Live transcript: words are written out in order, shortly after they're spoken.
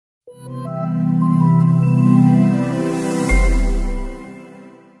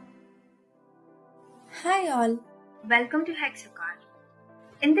all, welcome to HexaCorp.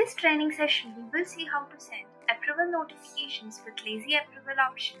 In this training session, we will see how to send approval notifications with lazy approval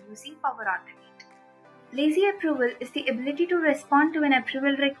option using Power Automate. Lazy approval is the ability to respond to an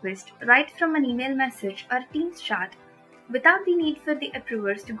approval request right from an email message or Teams chat without the need for the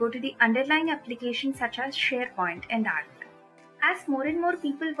approvers to go to the underlying application such as SharePoint and Arc. As more and more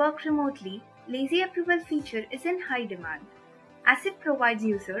people work remotely, lazy approval feature is in high demand, as it provides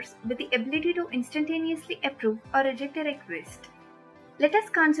users with the ability to instantaneously approve or reject a request. Let us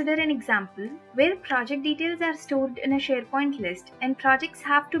consider an example where project details are stored in a SharePoint list and projects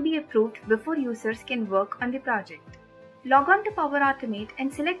have to be approved before users can work on the project. Log on to Power Automate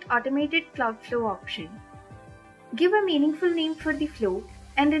and select Automated Cloud Flow option. Give a meaningful name for the flow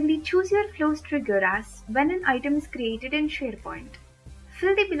and in the Choose Your Flows trigger as when an item is created in SharePoint.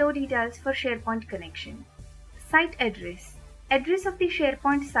 Fill the below details for SharePoint connection. Site address. Address of the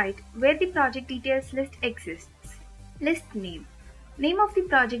SharePoint site where the project details list exists. List name. Name of the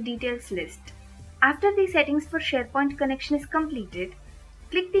project details list. After the settings for SharePoint connection is completed,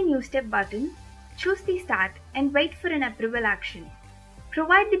 click the New Step button, choose the Start and wait for an approval action.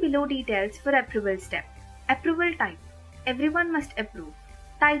 Provide the below details for approval step. Approval type. Everyone must approve.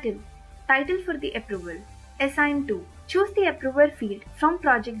 Title. Title for the approval. Assign to. Choose the approver field from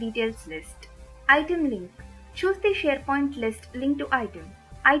project details list. Item link. Choose the SharePoint list link to item.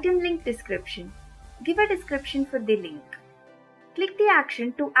 Item link description. Give a description for the link. Click the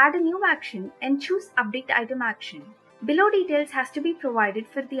action to add a new action and choose Update Item Action. Below details has to be provided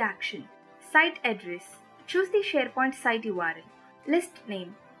for the action. Site address. Choose the SharePoint site URL. List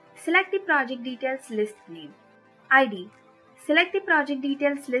name. Select the project details list name. ID. Select the project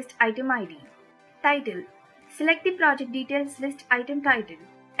details list item ID. Title. Select the project details list item title.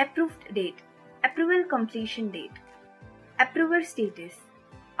 Approved date. Approval completion date. Approver status.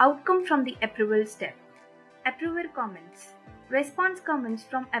 Outcome from the approval step. Approver comments. Response comments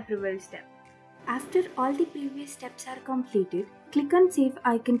from approval step. After all the previous steps are completed, click on Save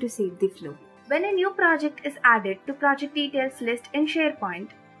icon to save the flow. When a new project is added to project details list in SharePoint,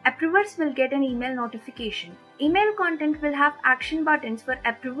 approvers will get an email notification. Email content will have action buttons for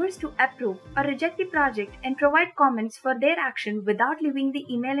approvers to approve or reject the project and provide comments for their action without leaving the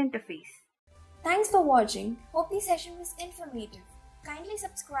email interface. thanks for watching. Hope the session was informative. Kindly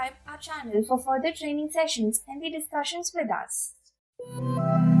subscribe our channel for further training sessions and the discussions with us.